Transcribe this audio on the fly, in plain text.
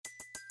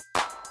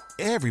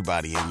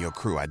Everybody in your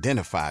crew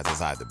identifies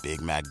as either Big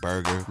Mac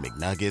Burger,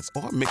 McNuggets,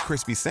 or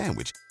McCrispy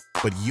Sandwich.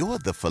 But you're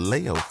the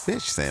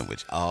Filet-O-Fish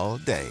Sandwich all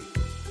day.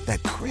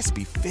 That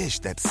crispy fish,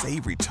 that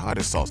savory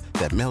tartar sauce,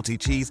 that melty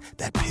cheese,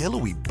 that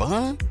pillowy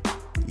bun.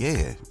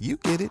 Yeah, you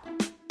get it.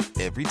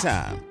 Every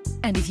time.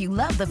 And if you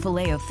love the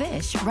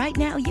Filet-O-Fish, right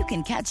now you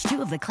can catch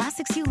two of the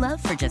classics you love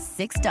for just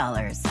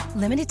 $6.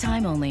 Limited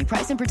time only.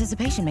 Price and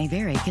participation may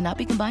vary. Cannot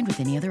be combined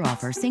with any other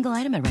offer. Single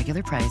item at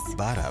regular price.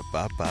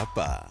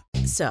 Ba-da-ba-ba-ba.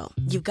 So,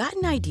 you've got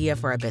an idea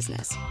for a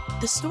business.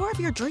 The store of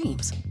your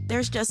dreams.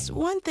 There's just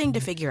one thing to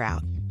figure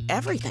out.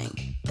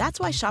 Everything. That's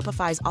why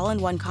Shopify's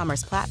all-in-one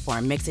commerce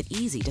platform makes it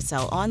easy to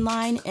sell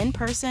online, in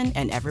person,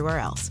 and everywhere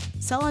else.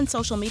 Sell on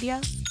social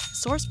media,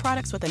 source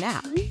products with an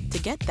app to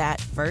get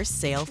that first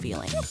sale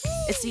feeling.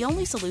 It's the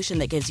only solution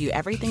that gives you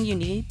everything you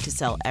need to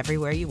sell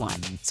everywhere you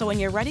want. So when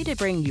you're ready to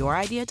bring your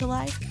idea to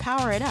life,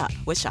 power it up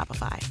with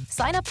Shopify.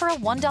 Sign up for a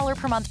 $1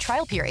 per month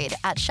trial period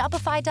at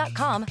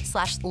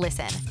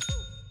shopify.com/listen.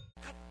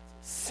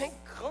 5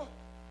 grands,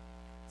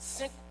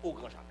 5 au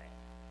grand jamais.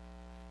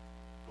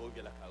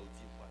 L'Orgue la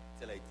Caudi,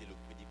 tel a été le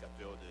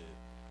prédicateur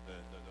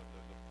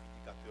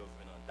prédicateur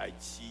venant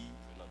d'Haïti,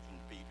 venant d'un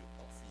pays de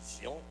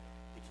confusion,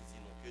 et qui dit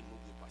non que nous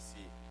devons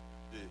passer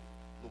de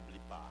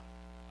n'oublie pas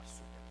à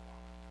souviens-toi.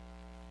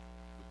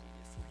 Le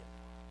premier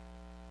souviens-toi.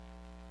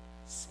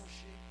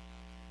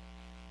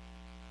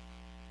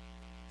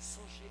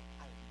 Songez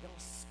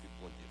alliance que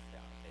bon Dieu fait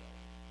avec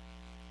vous.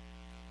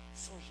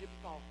 Songez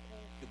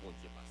parcours que bon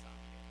Dieu passe à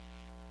faire.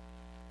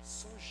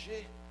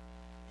 Songez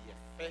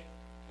bienfait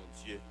mon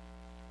Dieu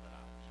dans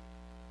la vie.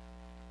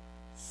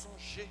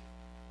 Songez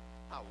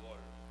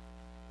parole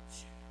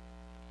Dieu.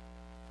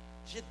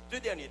 J'ai 2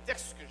 derniers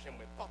textes que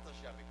j'aimerais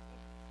partager avec vous.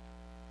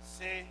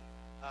 C'est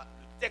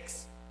le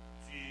texte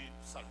du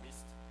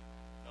psalmiste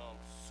dans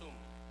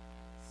Psaume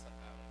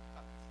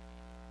 144.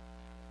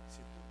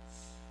 C'est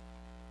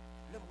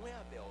 12. Le moyen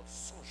avait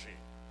songé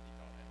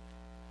l'éternel.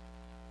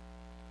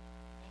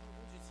 Alors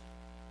bon Dieu dit,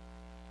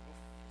 nos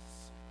fils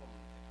sont comme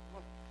des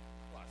grandes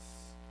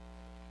poisses.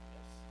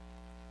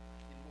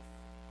 Ils nous font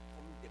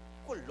comme des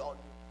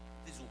colonnes.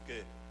 Disons que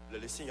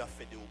le Seigneur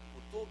fait des hauts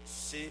poteaux,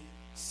 c'est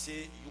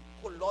une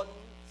colonne,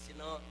 c'est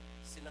dans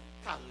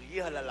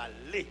carrière la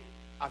lait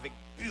avec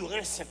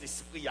Burin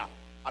Saint-Esprit,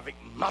 avec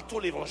Mato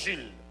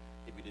l'Évangile.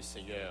 Et puis le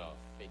Seigneur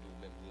fait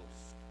nous-mêmes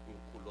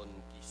une colonne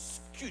qui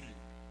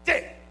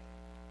sculptée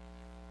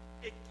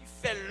et qui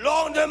fait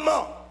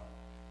l'ornement.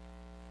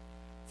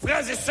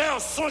 Frères et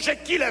sœurs, songez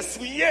qu'il est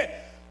souillé,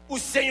 ou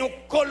c'est une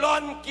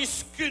colonne qui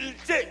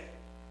sculptée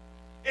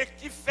et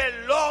qui fait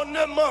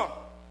l'ornement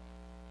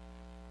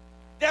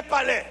des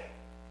palais,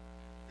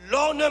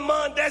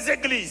 l'ornement des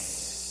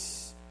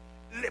églises,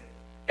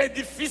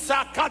 l'édifice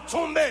à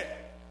tombé.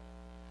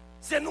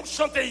 C'est nous qui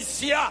chantons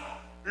ici,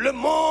 le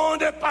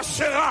monde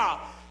passera,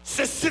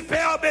 ce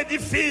superbe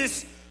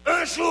édifice,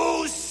 un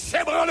jour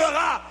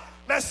s'ébranlera.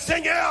 Mais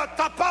Seigneur,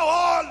 ta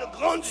parole,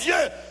 grand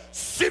Dieu,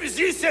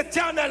 subsiste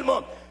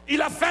éternellement.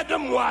 Il a fait de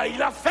moi, il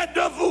a fait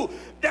de vous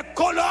des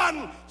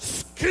colonnes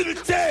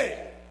sculptées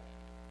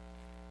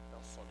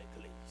dans son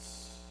église.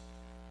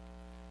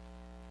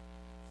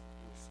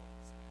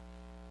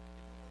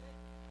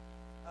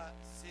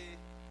 C'est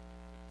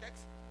le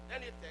texte, le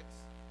dernier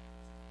texte,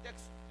 le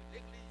texte de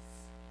l'église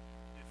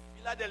de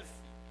Philadelphie.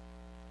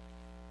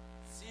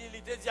 S'il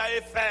était dit à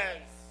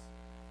Éphèse,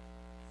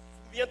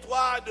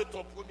 souviens-toi de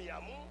ton premier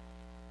amour,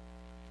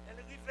 elle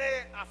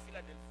arrivait à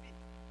Philadelphie.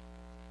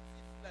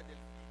 C'est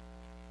Philadelphie.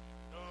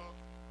 Dans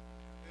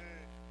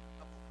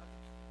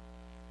Apocalypse,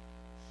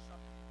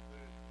 chapitre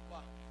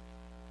 3,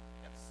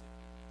 verset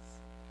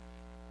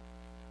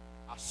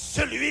 12. À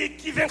celui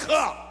qui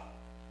vaincra.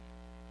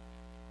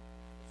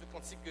 C'est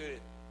comme si que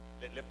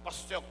les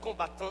pasteurs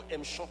combattants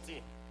aiment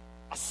chanter.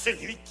 À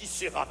celui qui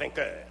sera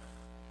vainqueur.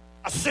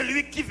 À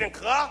celui qui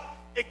vaincra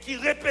et qui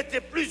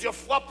répétait plusieurs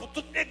fois pour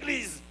toute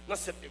l'église dans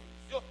cette église.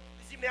 Il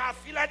dit, mais à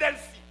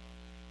Philadelphie,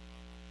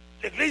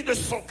 l'église de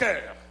son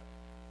cœur,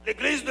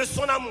 l'église de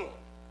son amour,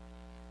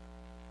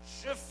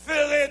 je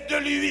ferai de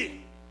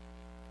lui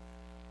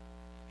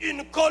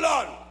une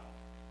colonne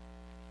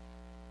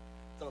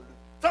dans le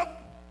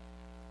temple.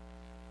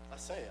 Ah,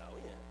 ça,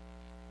 oui, hein?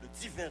 Le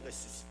divin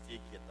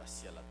ressuscité qui est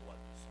assis à la droite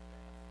de son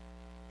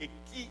Père. Et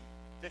qui,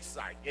 dès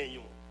ça, gagne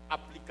une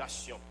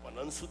application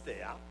pendant sous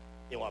terre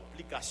et une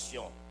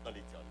application dans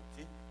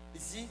l'éternité.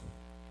 Il dit, le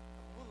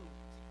monde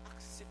qui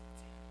accepte,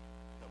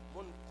 le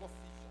monde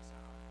confusion, ça,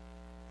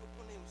 nous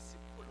connaissons ces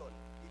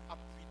colonnes et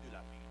appuis de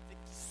la vérité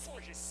qui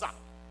songent ça.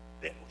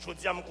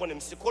 Aujourd'hui, je connais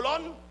ces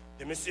colonnes,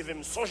 demain, je vais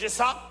me songer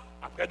ça,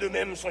 après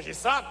demain, me songer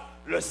ça.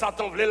 Le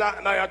Satan voulait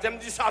la Marie-Thème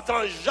dit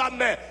Satan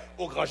jamais,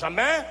 au grand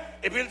jamais.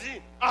 Et puis il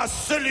dit, à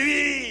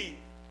celui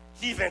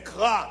qui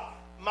vaincra,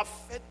 m'a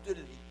fait de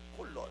lui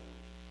colonne.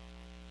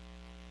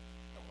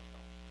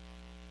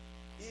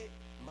 Et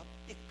m'a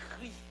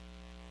écrit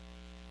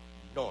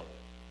non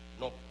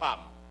pas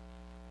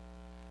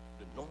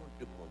le nom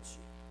de mon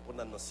Dieu. On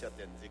a dans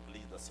certaines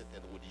églises, dans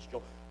certaines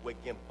religions, où il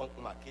y a une banque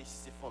marquée, si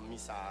c'est famille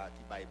ça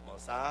qui va être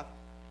ça,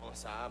 on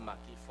ça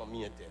marqué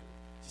famille interne.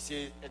 Si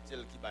c'est un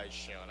tel qui baille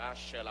chair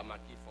la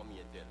marqué famille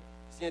un tel.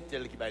 Si c'est un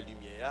tel qui baille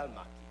lumière,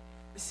 marqué.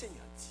 Le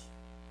Seigneur dit,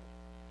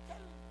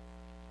 quel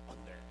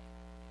honneur.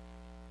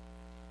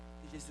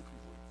 Et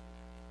Jésus-Christ vous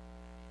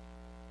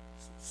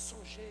dit,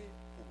 songez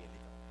pour bien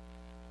l'état.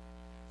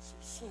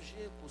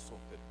 Songez pour son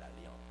peuple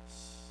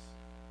d'alliance.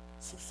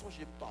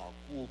 Songez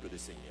parcours que le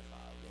Seigneur a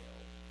avec.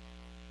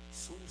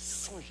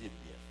 Songez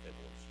bien, frère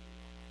mon Dieu.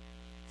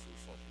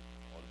 Songez,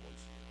 oh mon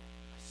Dieu,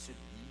 à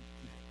celui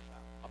qui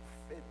a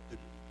fait de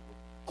lui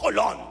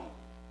colonne.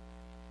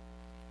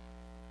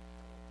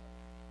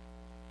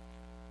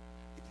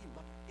 Et il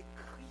m'a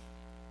écrit,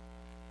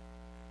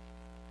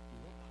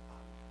 non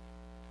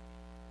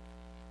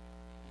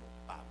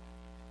pas âme,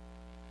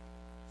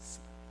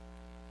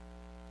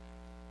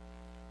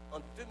 en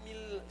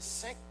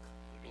 2005,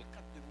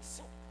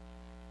 2004-2005,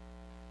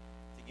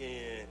 il y a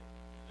une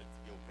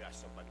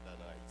opération Bagdad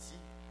en Haïti.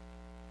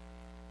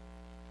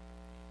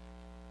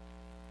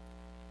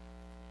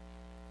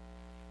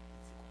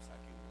 C'est comme ça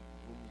que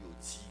nous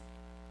dit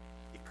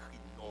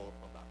écrit non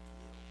en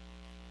papier.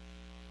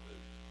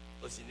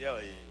 Ordinaire,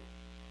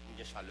 il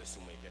y a chaleur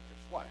sous moi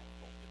quelquefois.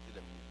 Bon, peut-être il y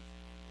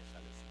a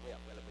chaleur sous moi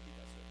après la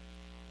méditation.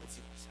 On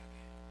dit comme ça.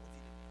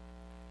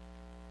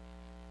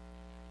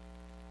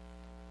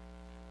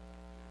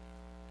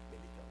 Mais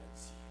l'Éternel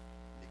dit,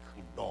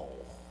 n'écris non.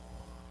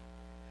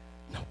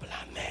 Non, pas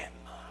la même.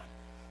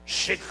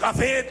 J'ai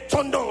gravé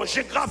ton nom,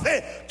 j'ai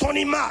gravé ton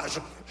image,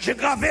 j'ai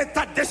gravé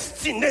ta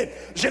destinée,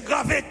 j'ai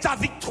gravé ta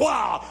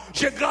victoire,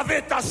 j'ai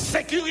gravé ta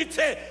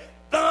sécurité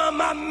dans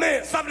ma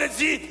main. Ça veut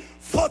dire,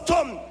 photo,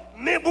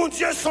 mais bon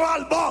Dieu, son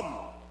album.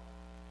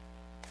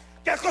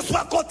 Quel que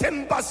soit côté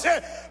me passé,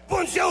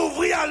 bon Dieu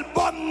ouvrit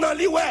album dans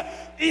l'ouest,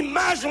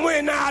 image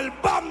moi dans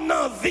album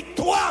dans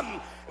victoire.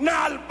 Dans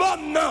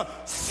l'album, dans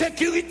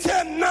sécurité,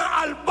 dans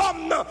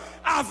l'album, dans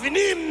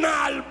avenir, dans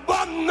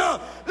l'album, dans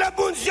le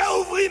bon Dieu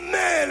ouvrit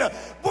mail,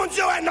 bon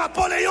Dieu est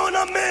Napoléon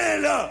dans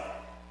mail.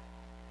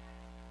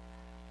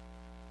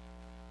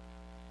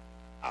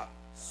 Ah,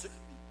 celui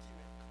qui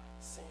me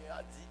Seigneur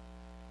a dit,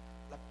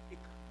 l'a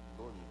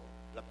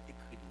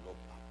écrit non,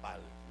 papa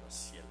dans le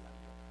ciel, là,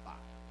 pas.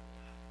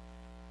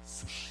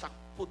 Sous chaque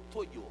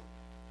poteau,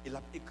 il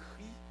a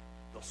écrit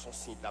dans son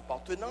signe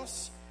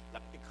d'appartenance. Il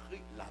a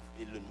écrit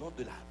le nom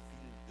de la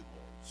ville de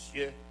mon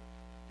Dieu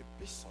que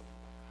personne ne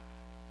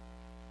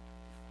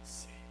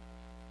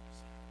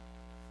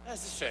frères et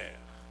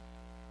sœurs,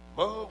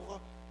 membres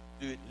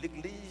de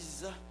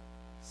l'église,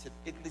 cette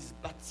église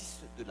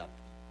baptiste de la Bible.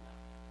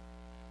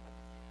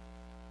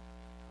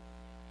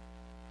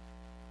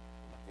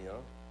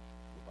 Maintenant,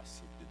 nous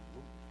passons de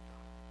nous.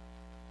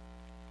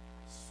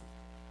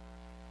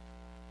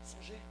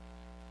 Songez,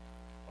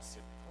 en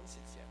cette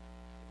 37e,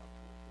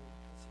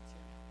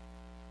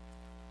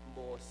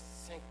 mort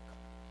 5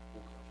 au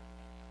grand jour.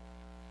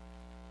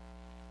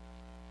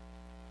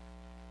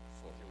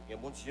 Songez au bien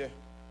mon Dieu.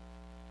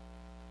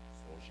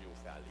 Songez au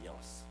faire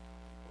alliance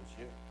avec mon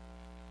Dieu.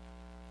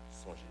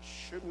 Songez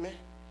chemin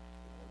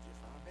que mon Dieu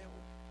fera avec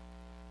vous.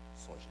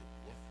 Songez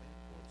bien fait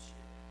mon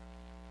Dieu.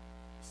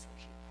 Et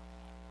songez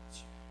parole mon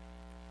Dieu.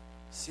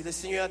 Si le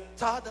Seigneur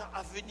tarde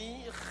à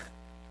venir,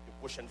 une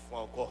prochaine fois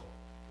encore,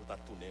 nous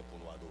allons tourner pour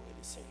nous adorer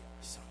le Seigneur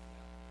ensemble.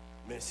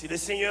 Mais si le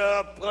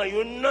Seigneur prend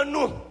une de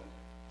nous,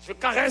 je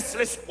caresse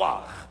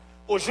l'espoir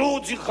au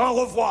jour du grand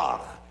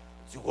revoir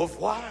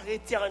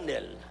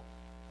éternel.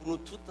 Pour nous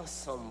tous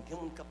ensemble, qui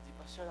ont une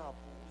captivation là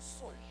pour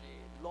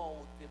songer, lors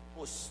de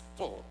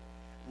Boston,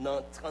 dans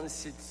le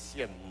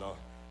 37e,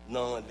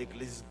 dans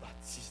l'église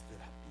baptiste de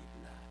la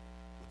Bible,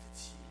 pour te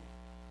dire,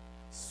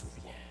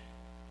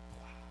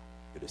 souviens-toi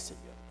que le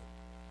Seigneur est.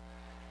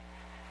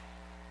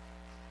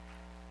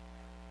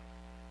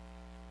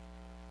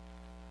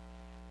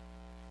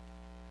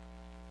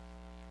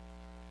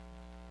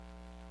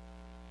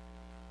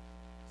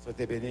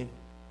 Soyez bénis.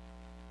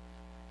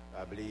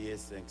 Oubliez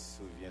 5,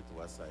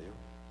 souviens-toi ça. Je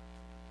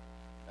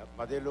vais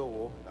demander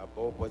l'euro, on a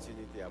pas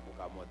opportunité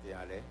pour monter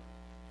en l'air.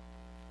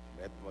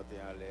 Mettre monter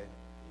en l'air,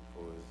 il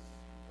faut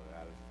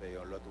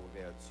faire une autre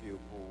ouverture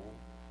pour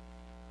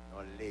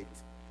dans l'aide,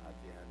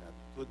 dans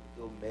tout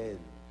domaine,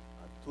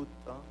 en tout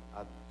temps,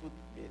 à toute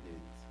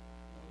minute.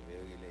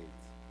 Very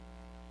late.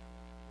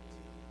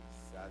 Et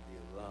ça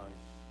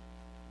dérange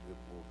le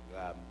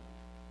programme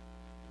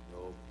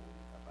pour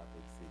capable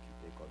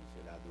d'exécuter comme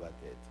cela doit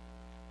être.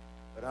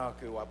 Pendant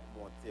que vous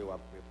montez, vous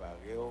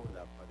préparez, on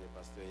a demandé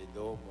Pasteur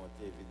Eno,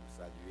 montez, venez nous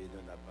saluer, nous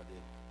on a demandé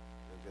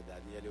Dr.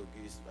 Daniel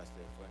Auguste,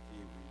 Pasteur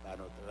Francky, dans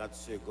nos 30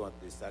 secondes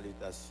de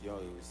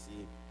salutation et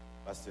aussi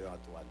Pasteur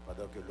Antoine.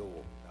 Pendant que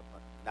l'euro,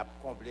 on a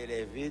comblé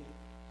les vides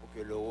pour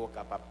que l'euro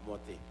soit capable de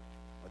monter.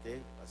 Montez,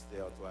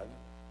 Pasteur Antoine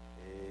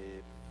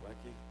et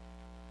Francky,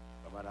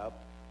 comme on a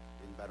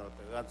dans nos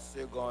 30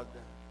 secondes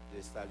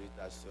de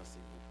salutation,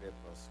 s'il vous plaît,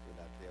 parce que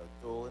la terre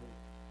tourne.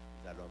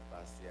 Nous allons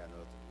passer à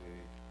notre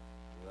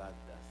grande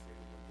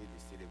cérémonie de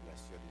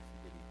célébration de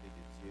fidélité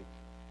de Dieu.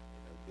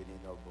 Et nous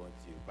bénissons bon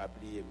Dieu. Pas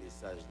oublier le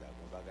message là.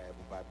 On va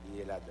pas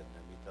oublier là dans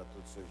la mi-temps.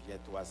 Tout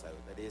souviens-toi ça.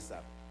 Vous entendez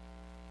ça?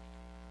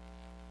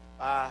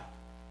 Pas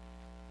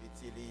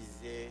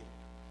utiliser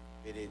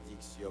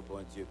bénédiction,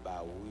 bon Dieu,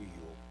 baoui,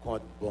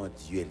 contre bon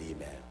Dieu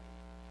lui-même.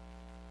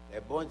 Les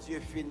bon Dieu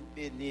fin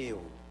bénir,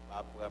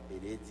 pas prendre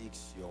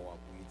bénédiction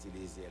pour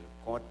utiliser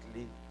le contre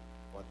lui,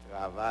 contre le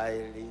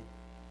travail, lui,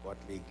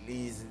 contre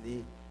l'église,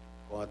 lui,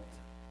 contre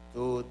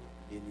tout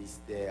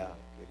ministère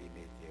que les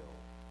mettez.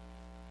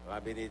 La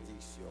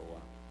bénédiction,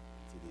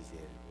 utiliser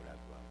pour la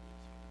gloire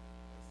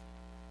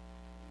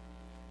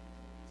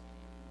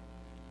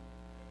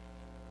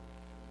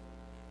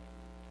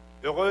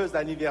de Dieu. Heureux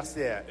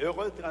anniversaire,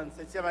 heureux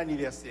 37e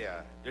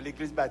anniversaire de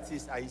l'Église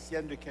baptiste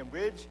haïtienne de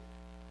Cambridge.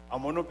 En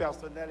mon nom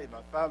personnel et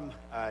ma femme,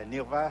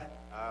 Nirva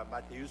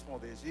Mathéus,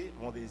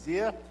 mon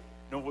désir,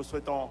 nous vous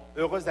souhaitons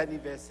heureux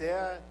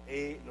anniversaire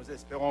et nous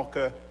espérons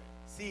que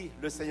si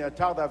le Seigneur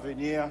tarde à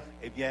venir,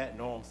 eh bien,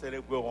 nous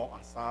célébrerons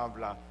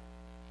ensemble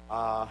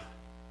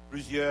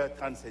plusieurs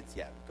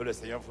 37e. Que le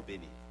Seigneur vous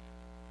bénisse.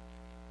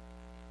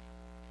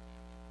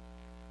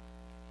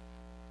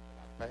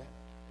 La paix,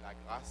 la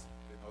grâce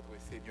de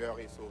notre Seigneur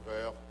et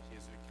Sauveur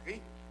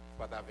Jésus-Christ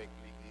soit avec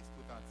l'Église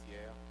tout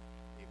entière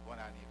et bon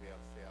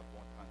anniversaire,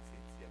 bon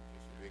 37e. Je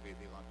suis le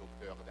révérend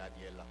docteur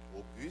Daniel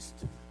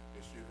Auguste.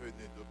 Je suis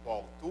venu de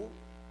Porto,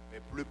 mais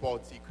plus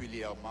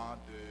particulièrement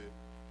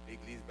de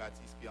l'Église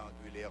baptiste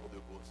triangulaire de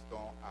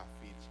Boston à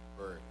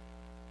Fitchburg.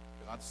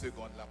 30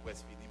 secondes, la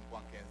presse finie, je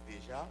prends 15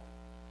 déjà.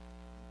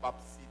 Je ne vais pas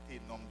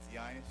citer nom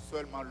d'ien,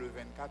 seulement le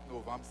 24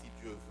 novembre, si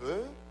Dieu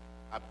veut,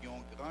 après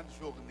une grande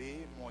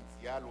journée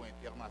mondiale ou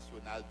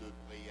internationale de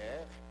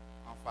prière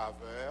en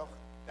faveur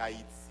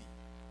d'Haïti.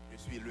 Je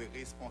suis le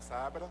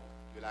responsable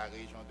de la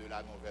région de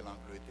la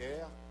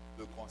Nouvelle-Angleterre,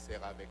 de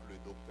concert avec le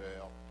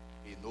docteur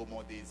Eno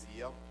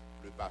Mondésir,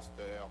 le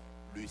pasteur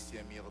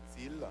Lucien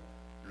Myrtil,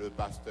 le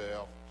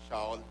pasteur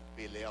Charles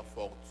Belair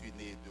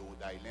Fortuné de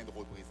Rhode Island,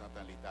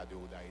 représentant l'État de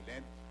Rhode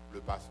Island, le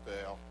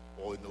pasteur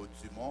Renaud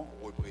Dumont,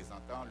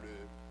 représentant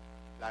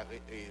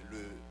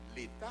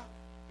l'État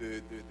de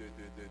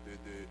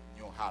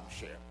New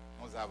Hampshire.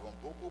 Nous avons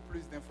beaucoup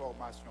plus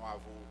d'informations à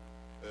vous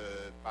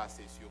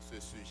passer sur ce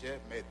sujet,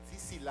 mais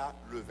d'ici là,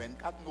 le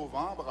 24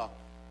 novembre,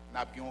 nous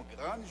avions une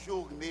grande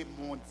journée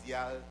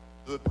mondiale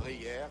de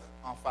prière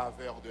en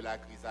faveur de la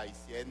crise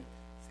haïtienne.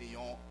 C'est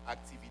une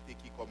activité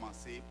qui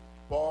commençait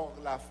par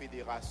la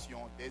Fédération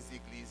des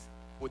Églises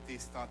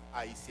protestantes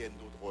haïtiennes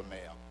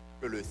d'Outre-mer.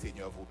 Que le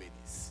Seigneur vous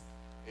bénisse.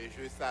 Et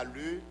je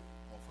salue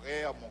mon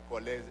frère, mon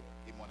collègue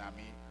et mon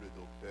ami, le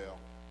docteur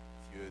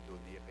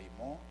Dieudonné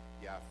Raymond,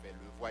 qui a fait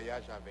le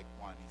voyage avec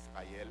moi en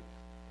Israël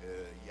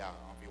il y a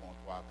environ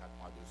 3 à 4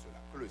 mois de cela.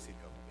 Que le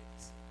Seigneur vous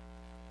bénisse.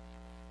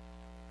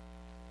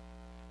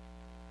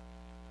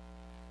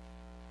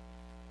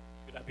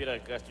 Que la paix et la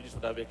grâce de Dieu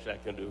soient avec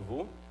chacun de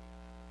vous.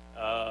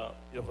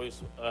 Heureux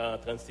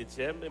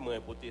 37e, et moi,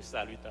 une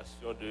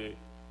salutation de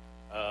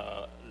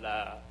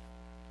la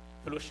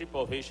Fellowship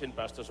of Asian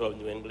Pastors of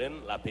New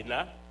England, la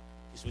PENA,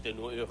 qui souhaite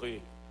nous heureux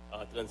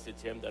en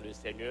 37e dans le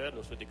Seigneur.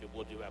 Nous souhaitons que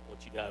bon Dieu va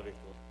continuer avec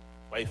nous.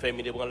 Voyez, faire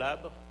une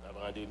ébranlable,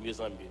 avant de mieux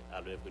en mieux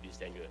à l'œuvre du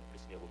Seigneur. Que le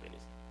Seigneur vous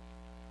bénisse.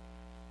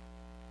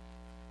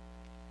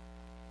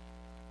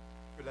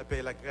 Que la paix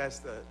et la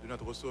grâce de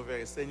notre Sauveur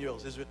et Seigneur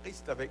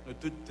Jésus-Christ avec nous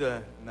toutes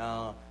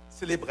dans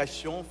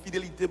célébration,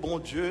 fidélité bon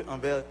Dieu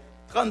envers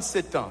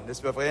 37 ans,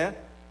 n'est-ce pas vrai?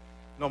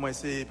 Non, moi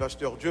c'est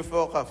pasteur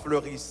Dieufort à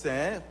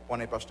Fleury-Saint, on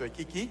est pasteur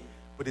Kiki,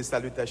 pour des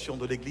salutations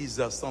de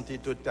l'église Santé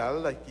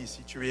Totale qui est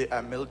située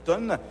à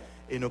Milton,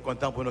 et nous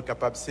comptons pour nous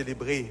capables de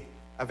célébrer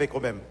avec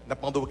eux-mêmes. Nous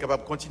sommes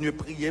capables de continuer à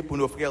prier pour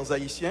nos frères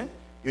haïtiens,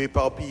 ils sont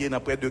éparpillés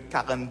dans près de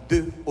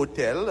 42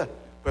 hôtels,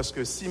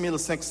 presque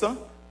 6500.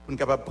 Pour nous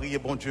capables de prier,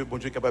 bon Dieu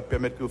est capable de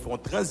permettre que nous fassions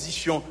une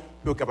transition, pour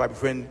nous capables de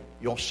joindre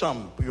une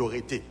chambre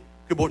priorité.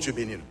 Que bon Dieu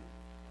bénisse.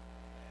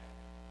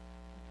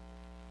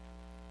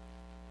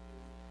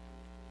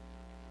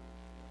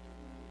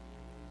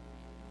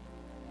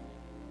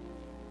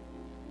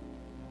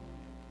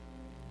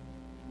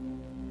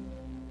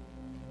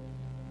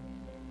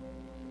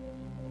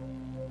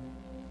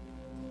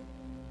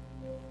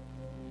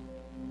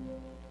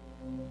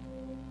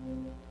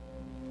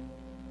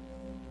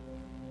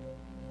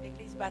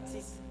 L'Église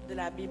baptiste de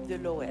la Bible de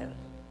Lowell.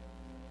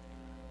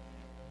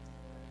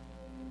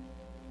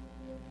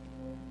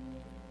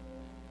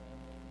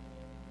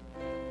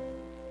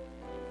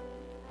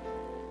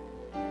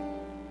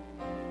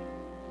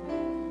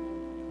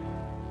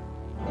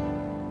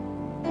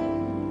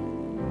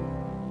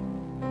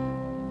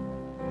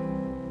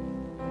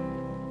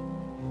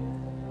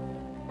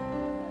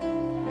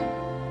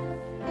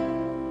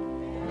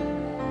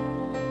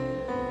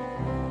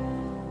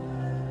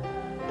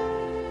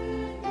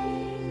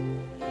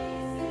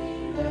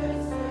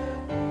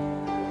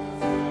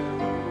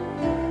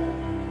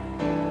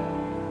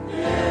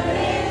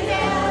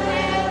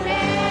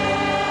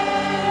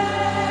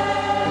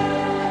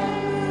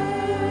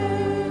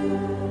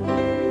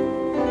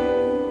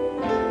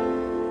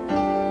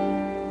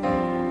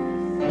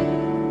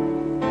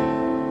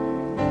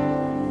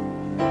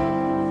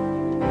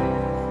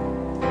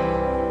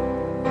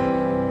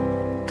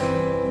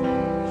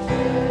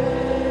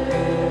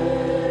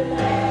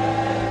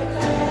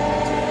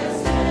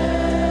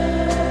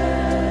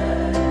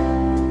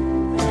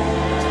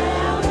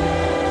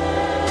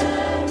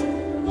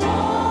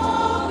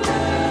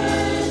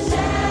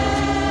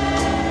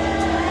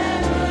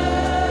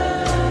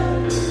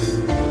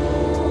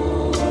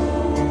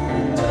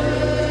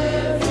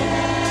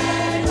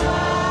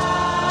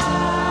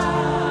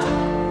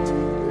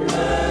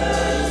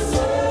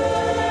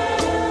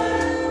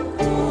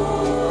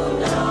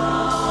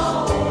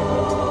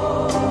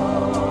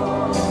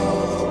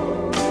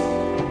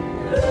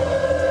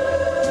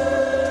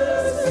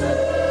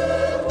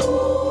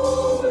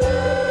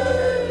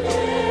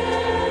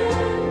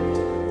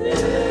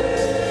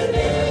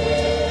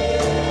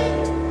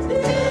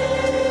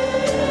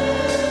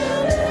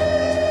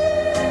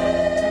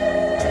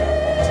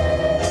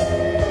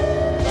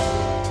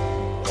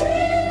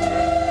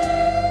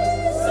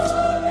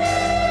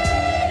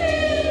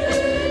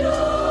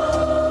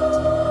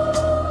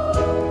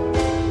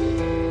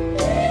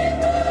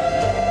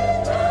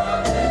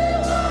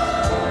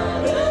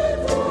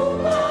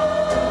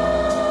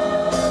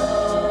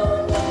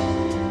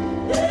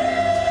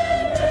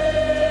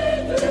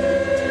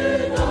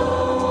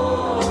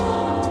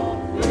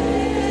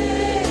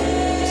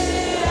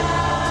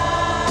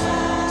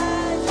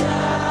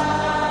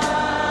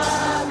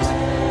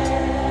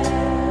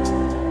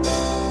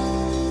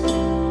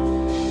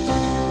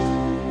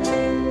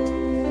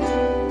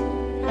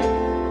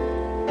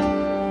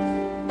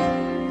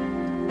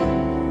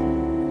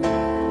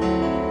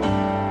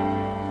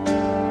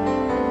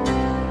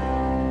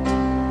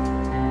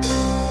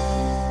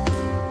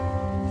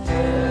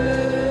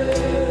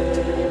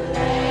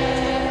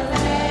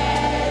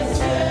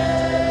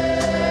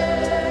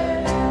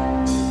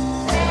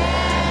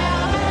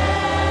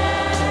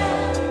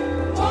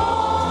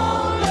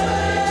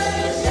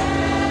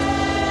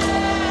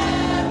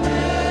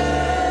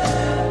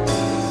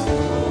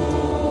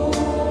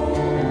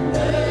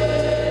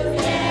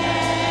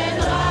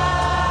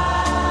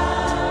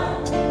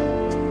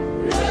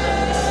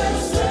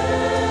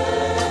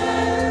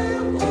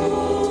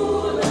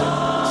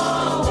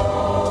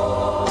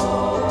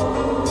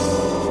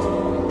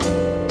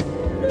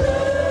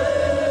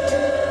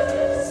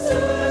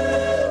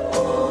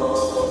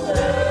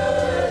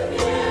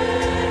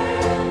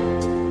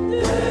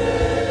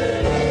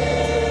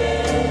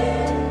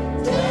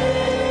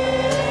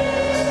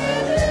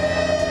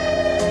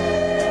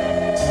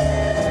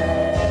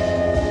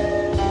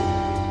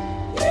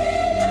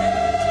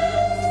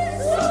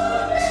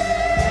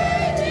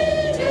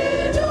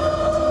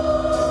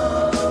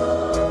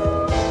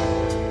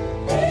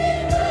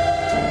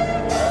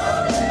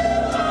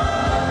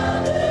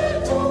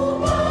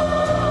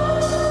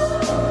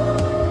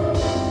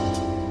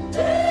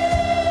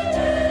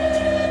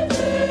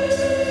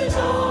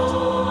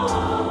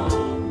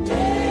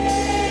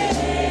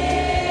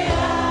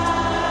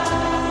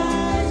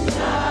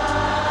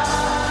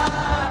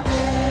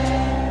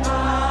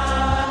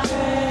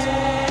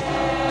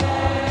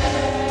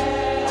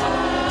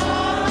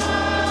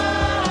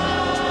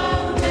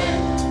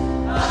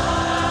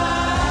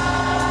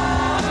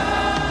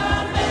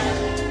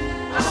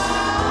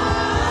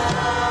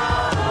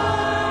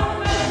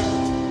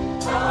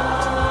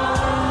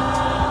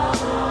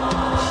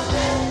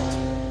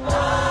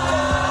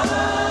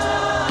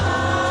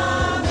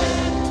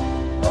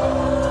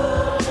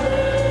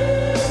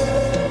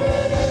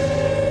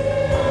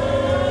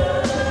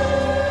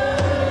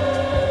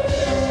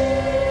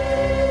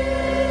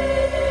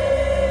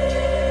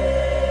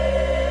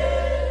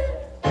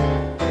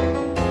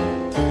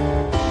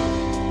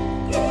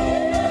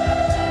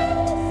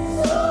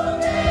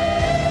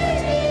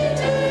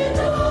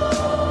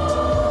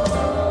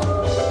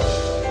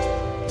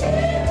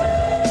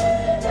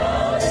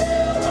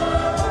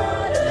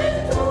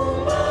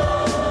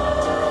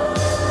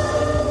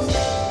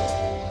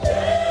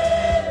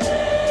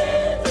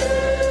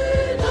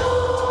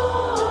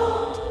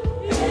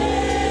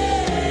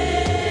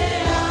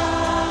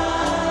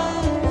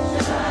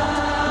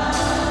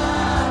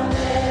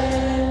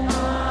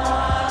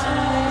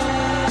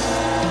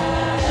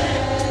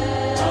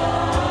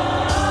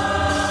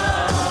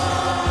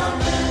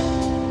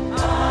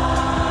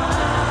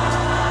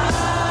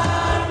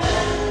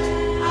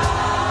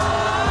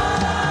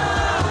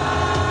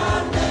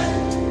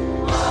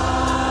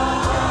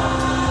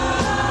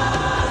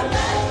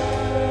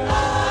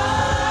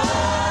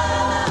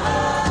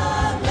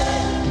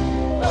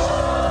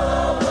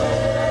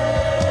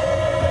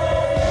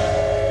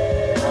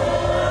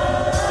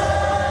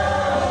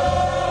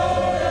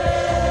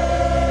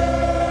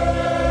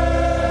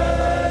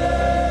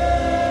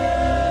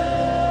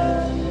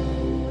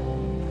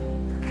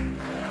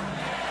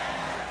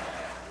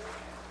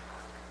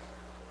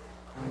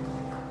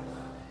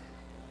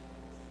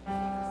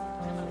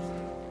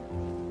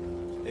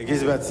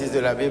 L'église baptiste de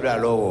la Bible à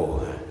l'eau.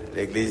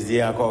 L'église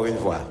dit encore une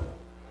fois.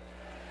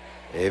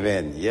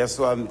 Amen. Hier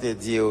soir, je t'ai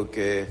dit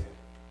que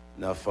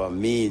dans la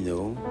famille,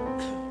 nous,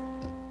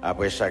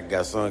 après chaque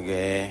garçon,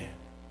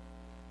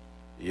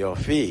 il y a une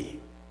fille.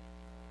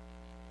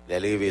 Les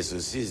arrivées sous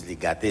 6, ils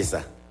gâtent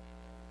ça.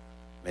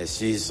 Mais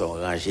si ils sont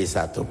rangés,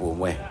 ça tout pour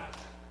moi.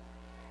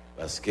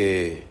 Parce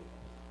que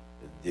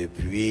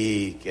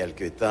depuis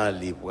quelque temps,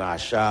 ils prennent en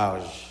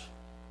charge,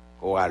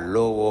 qu'on a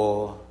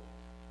l'eau,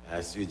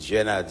 ensuite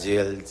jeune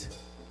adulte,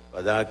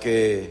 pendant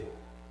que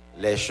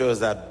les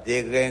choses ont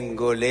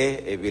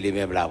dégringolé et puis les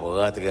mêmes là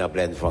rentrer en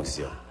pleine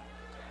fonction.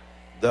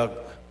 Donc,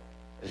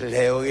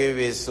 les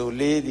arrivés sous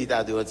lit, ils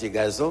ont dit un petit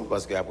garçon,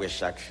 parce qu'après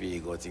chaque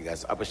fille, un petit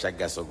garçon, après chaque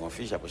garçon, une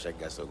fille, après chaque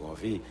garçon, une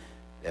fille,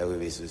 les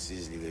arrivés sous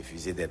 6, ils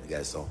refusaient d'être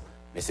garçon.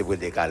 Mais c'est pour le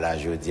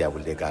décalage, je dis, pour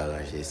le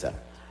décalage, ça.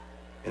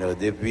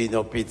 Depuis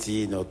nos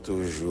petits, nous avons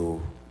toujours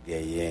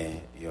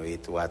gagné une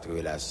étroite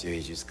relation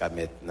et jusqu'à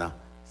maintenant,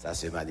 ça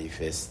se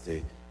manifeste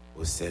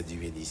au sein du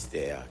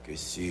ministère que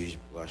Suze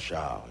prend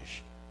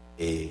charge.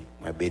 Et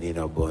moi bénis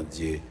notre bon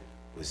Dieu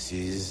pour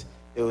Suze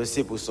et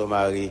aussi pour son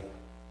mari.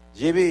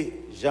 J'ai vu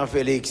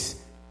Jean-Félix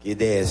qui est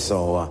derrière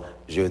son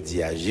je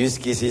dis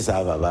jusqu'ici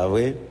ça va, pas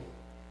vrai?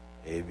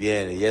 Eh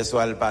bien, hier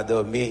soir, il n'a pas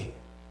dormi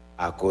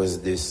à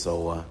cause de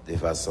son, de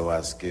façon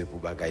à ce que pour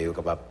bagaille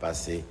capable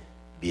passer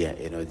bien.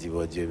 Et nous disons,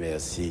 bon Dieu,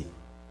 merci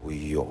pour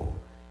yo.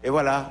 Et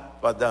voilà,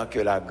 pendant que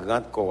la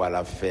grande chorale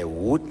a fait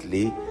route,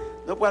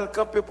 nous allons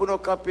camper pour nous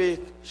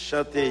camper,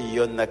 chanter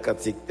yon na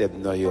cantique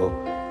thème no yo.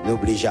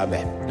 N'oublie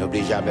jamais,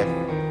 n'oublie jamais.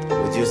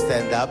 Would you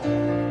stand up?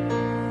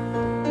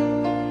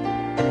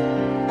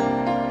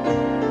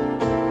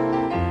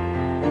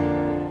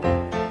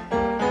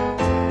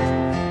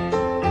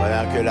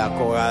 Pendant que la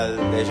chorale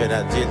des jeunes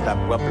adultes a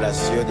pris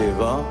place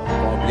devant,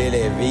 combler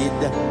les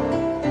vides.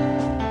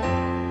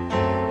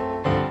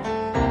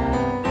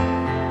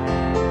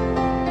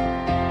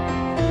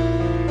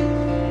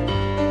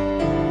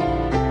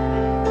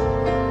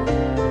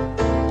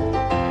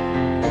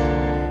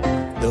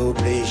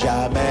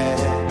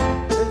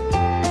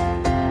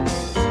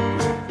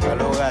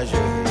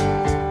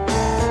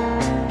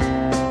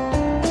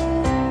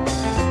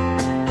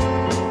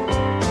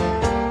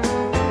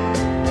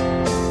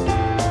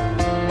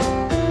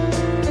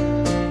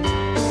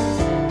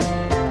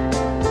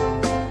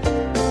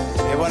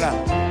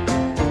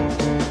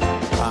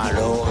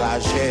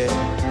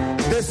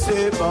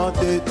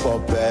 De ton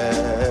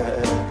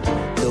père,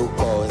 nous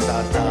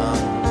causons tant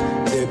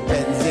de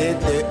peines et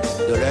de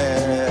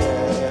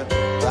douleurs.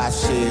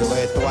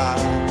 Rassure-toi,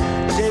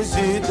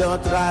 Jésus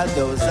d'entra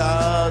nos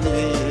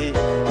ennuis.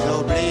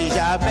 N'oublie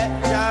jamais,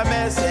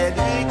 jamais, c'est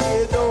lui qui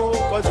nous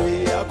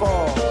conduit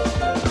encore.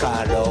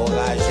 Car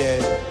l'orage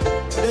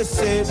de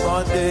ce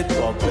monde de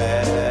ton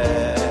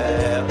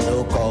père,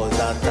 nous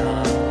causons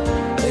tant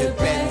de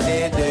peines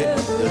et de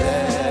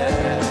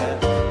douleurs.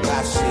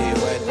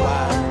 Rassure-toi,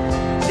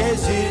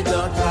 Jésus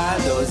d'entra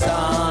nos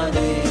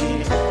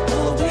ennuis.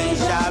 N'oublie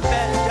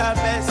jamais,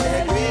 jamais,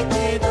 c'est lui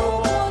qui nous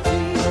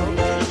conduit.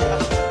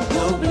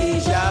 N'oublie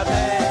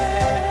jamais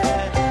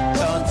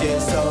ton Dieu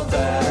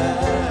sauveur.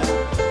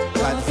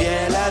 Quand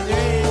vient la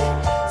nuit,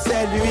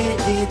 c'est lui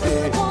qui te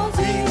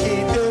conduit.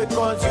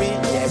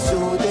 Il est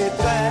sous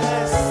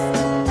détresse,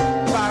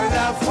 par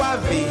la foi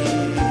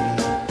vive.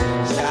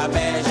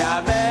 Jamais,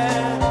 jamais,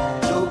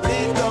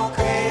 n'oublie ton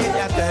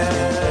Créateur.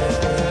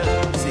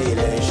 Si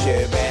le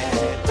chemin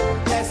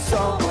est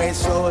sombre et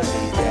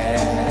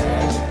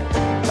solidaire,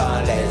 quand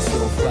les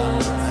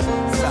souffrances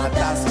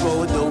s'entassent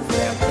pour nous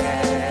faire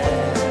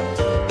taire,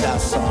 dans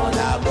son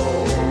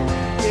amour,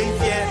 il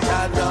vient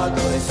à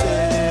notre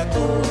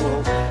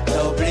secours.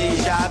 N'oublie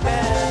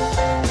jamais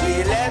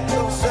qu'il est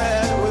ton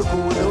seul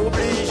recours.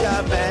 N'oublie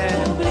jamais,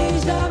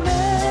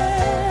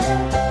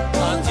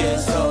 mon Dieu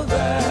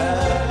sauveur.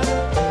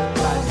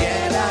 Quand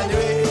vient la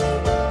nuit,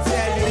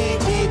 c'est lui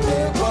qui te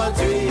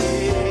conduit.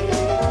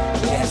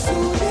 Il est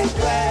sous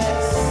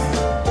détresse,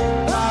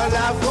 par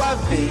la voie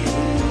vive.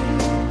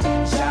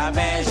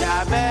 Jamais,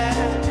 jamais,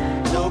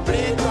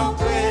 n'oublie ton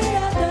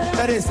Créateur.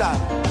 Regardez ça.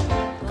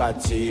 Quand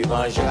tu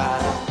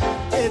mangeras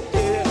et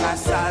te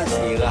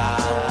rassasieras,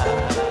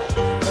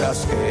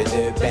 lorsque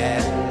de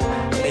belles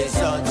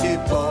maisons tu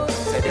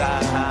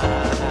posséderas,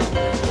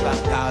 la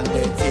carte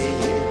de Dieu,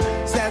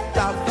 c'est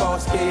ta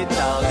force qui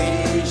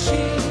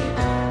t'enrichit.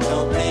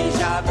 N'oublie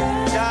jamais,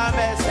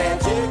 jamais, c'est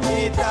Dieu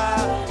qui t'a.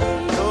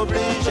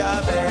 N'oublie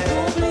jamais,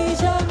 n'oublie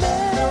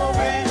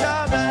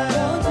jamais,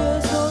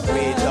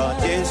 oui, ton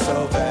Dieu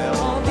sauveur.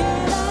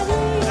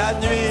 La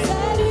nuit,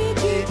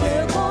 qui te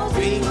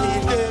conduit,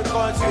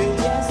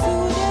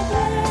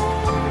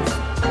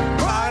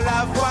 par la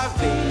voie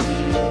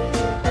vive.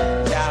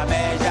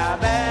 Jamais,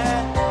 jamais,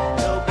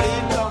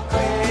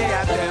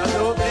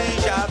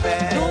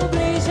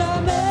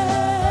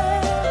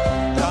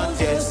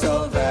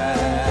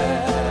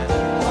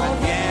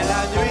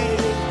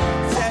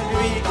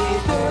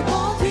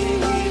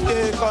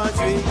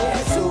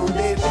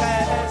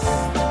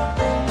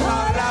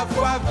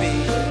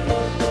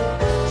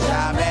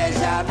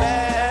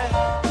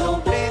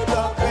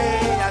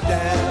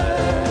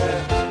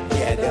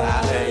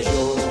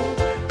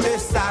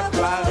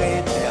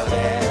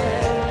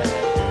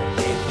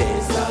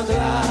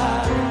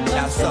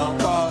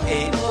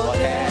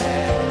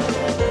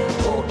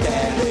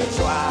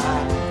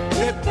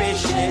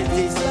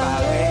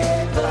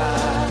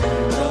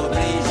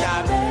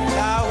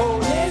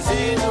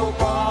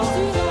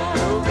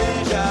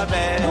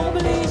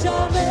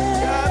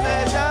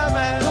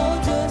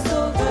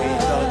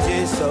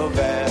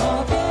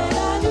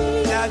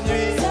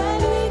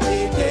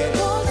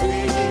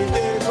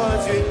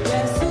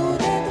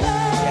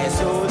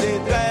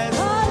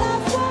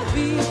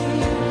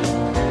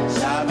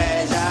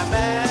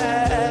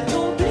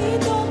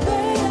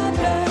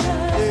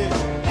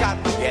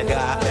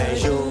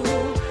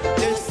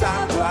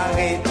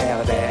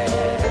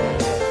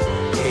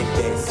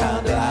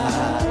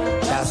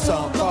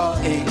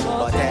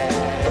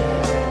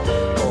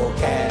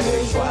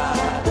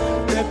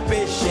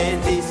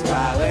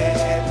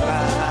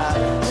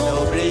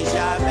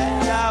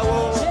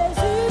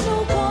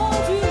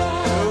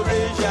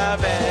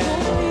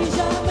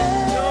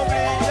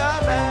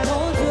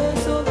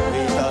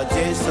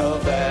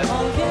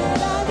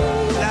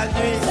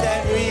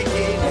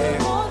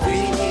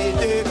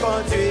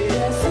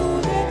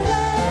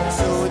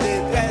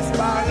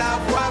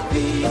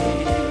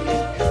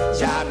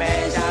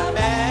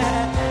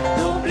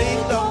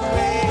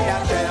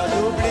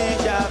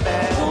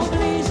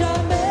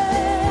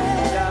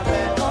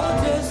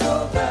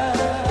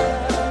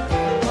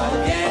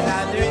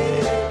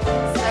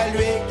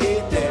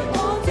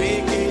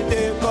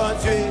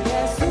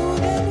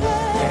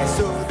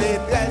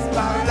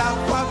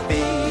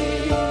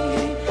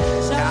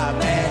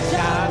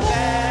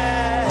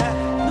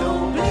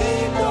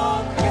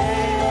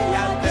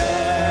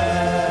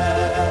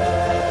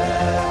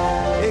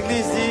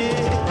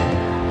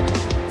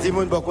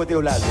 ton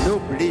côté là,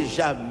 n'oublie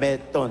jamais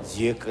ton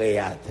Dieu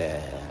créateur.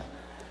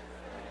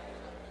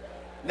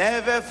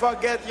 Never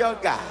forget your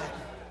God.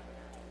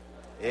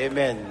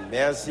 Amen.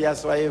 Merci à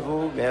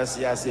soyez-vous,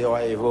 merci à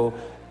soyez-vous.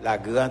 La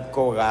grande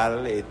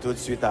chorale et tout de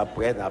suite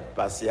après, on a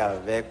passé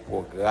avec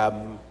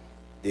programme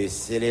de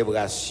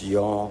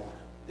célébration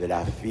de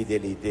la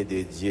fidélité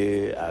de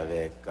Dieu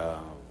avec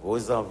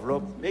vos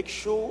enveloppes. Make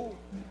sure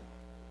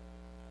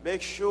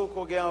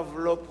qu'on ait une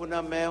enveloppe pour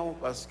la main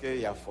parce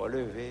qu'il a faut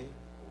lever.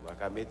 On va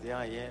pas mettre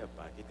rien,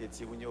 pas quitter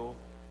Timounio,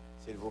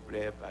 s'il vous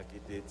plaît, pas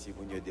quitter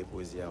Timounio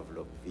déposer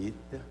enveloppe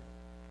vide.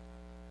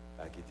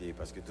 Pas quitter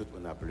parce que tout le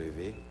monde a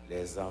levé.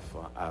 Les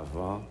enfants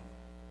avant,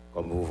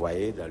 comme vous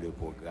voyez dans le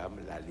programme,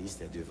 la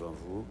liste est devant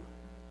vous.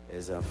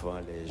 Les enfants,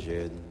 les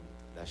jeunes,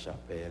 la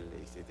chapelle,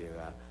 etc.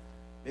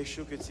 Mais je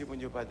suis que si vous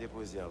n'avez pas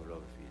déposé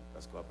enveloppe vide,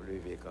 parce qu'on va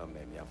lever quand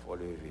même, il faut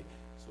lever.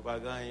 Si vous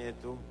n'avez pas gagné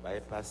tout, vous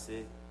allez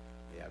passer.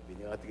 Et à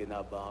venir entrer dans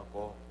le banc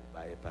encore, vous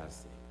allez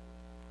passer.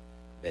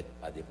 Mais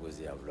pas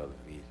déposer enveloppe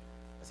vide.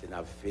 Parce que nous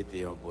avons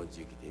fêté un bon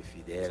Dieu qui est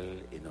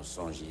fidèle et nous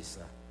songeons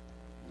ça.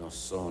 Nous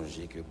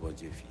songeons que bon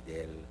Dieu est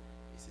fidèle.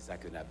 Et c'est ça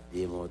que nous avons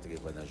démontré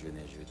pendant la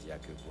journée jeudi,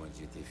 que bon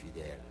Dieu est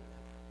fidèle.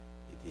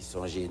 Et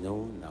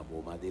songez-nous, dans le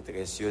moment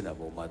détresse, dans le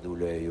moment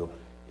douleur.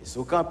 Et si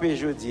vous campez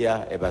jeudi,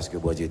 c'est parce que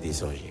bon Dieu est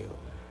songé.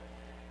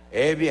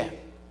 Eh bien,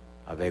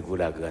 avec vous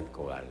la grande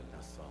chorale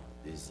dans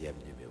son deuxième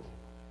numéro.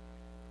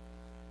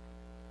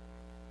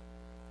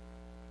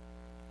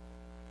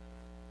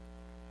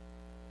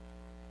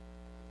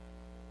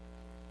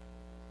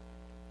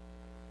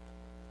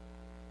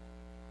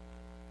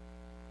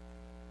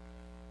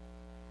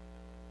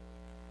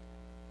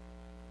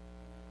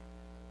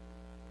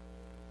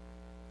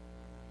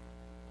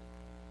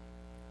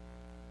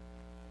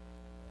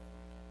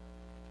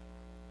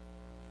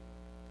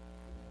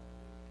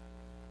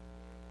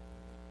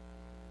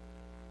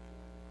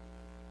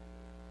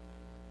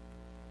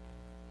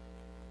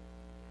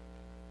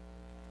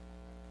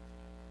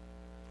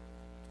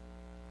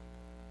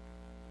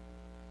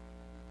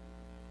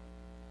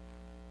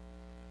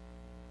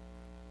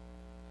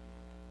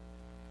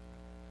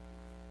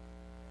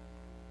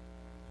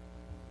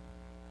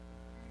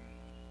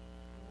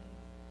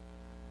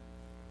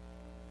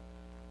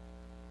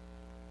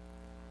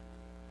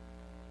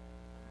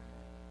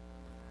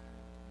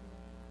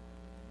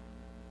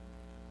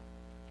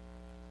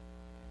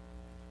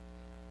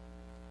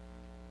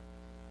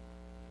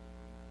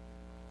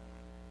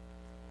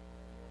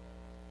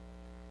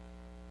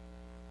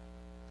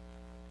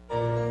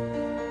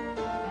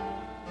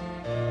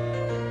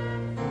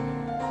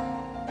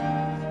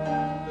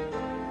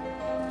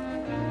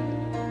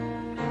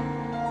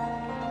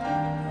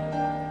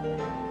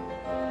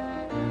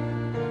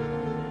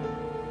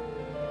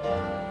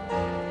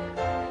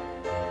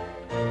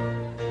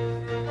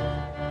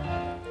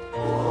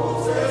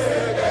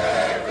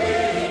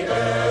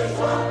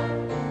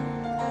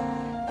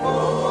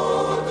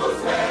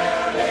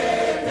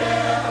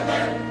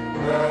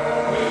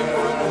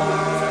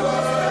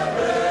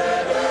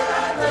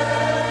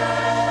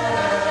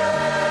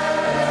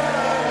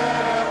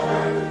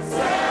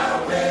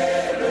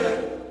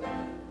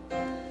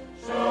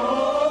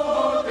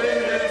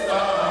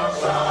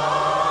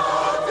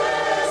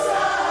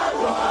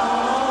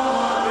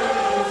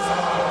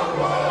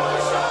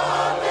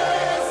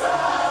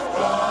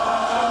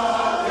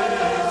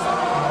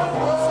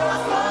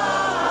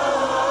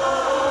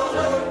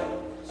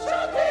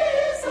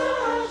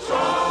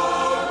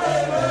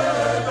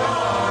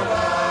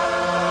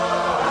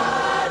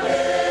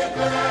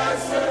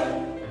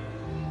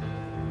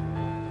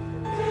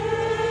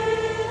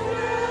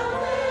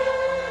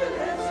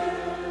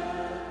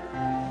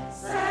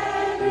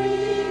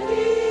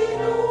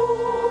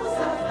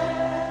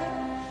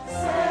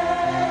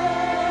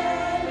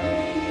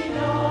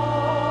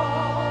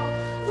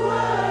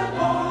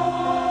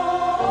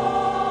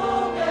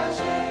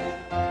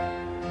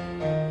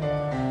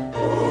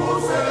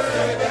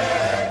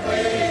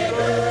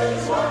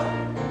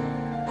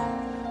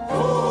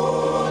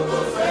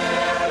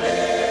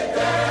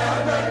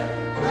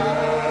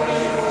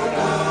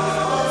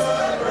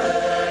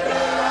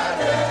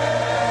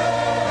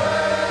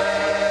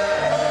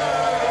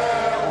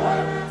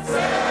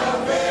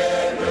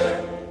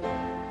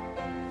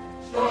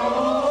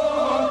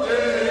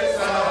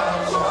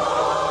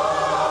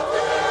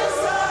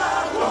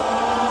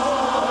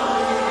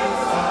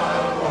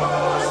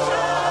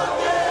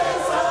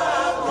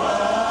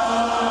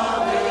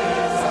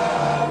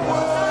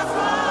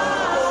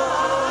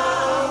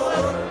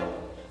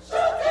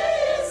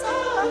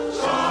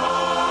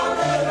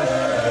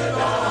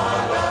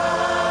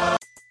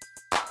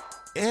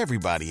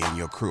 Everybody in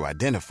your crew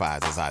identifies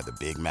as either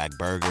Big Mac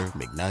Burger,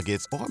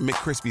 McNuggets, or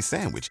McCrispy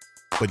Sandwich.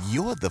 But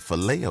you're the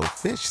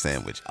Filet-O-Fish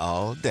Sandwich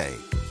all day.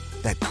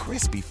 That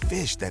crispy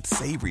fish, that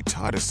savory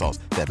tartar sauce,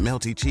 that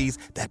melty cheese,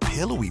 that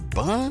pillowy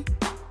bun.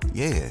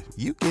 Yeah,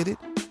 you get it.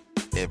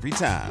 every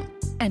time.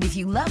 And if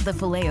you love the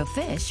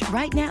Filet-O-Fish,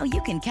 right now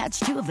you can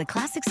catch 2 of the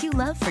classics you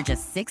love for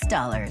just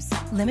 $6.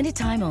 Limited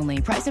time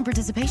only. Price and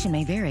participation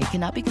may vary.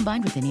 Cannot be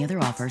combined with any other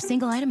offer.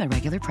 Single item at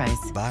regular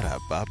price.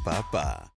 Ba-da-ba-ba-ba.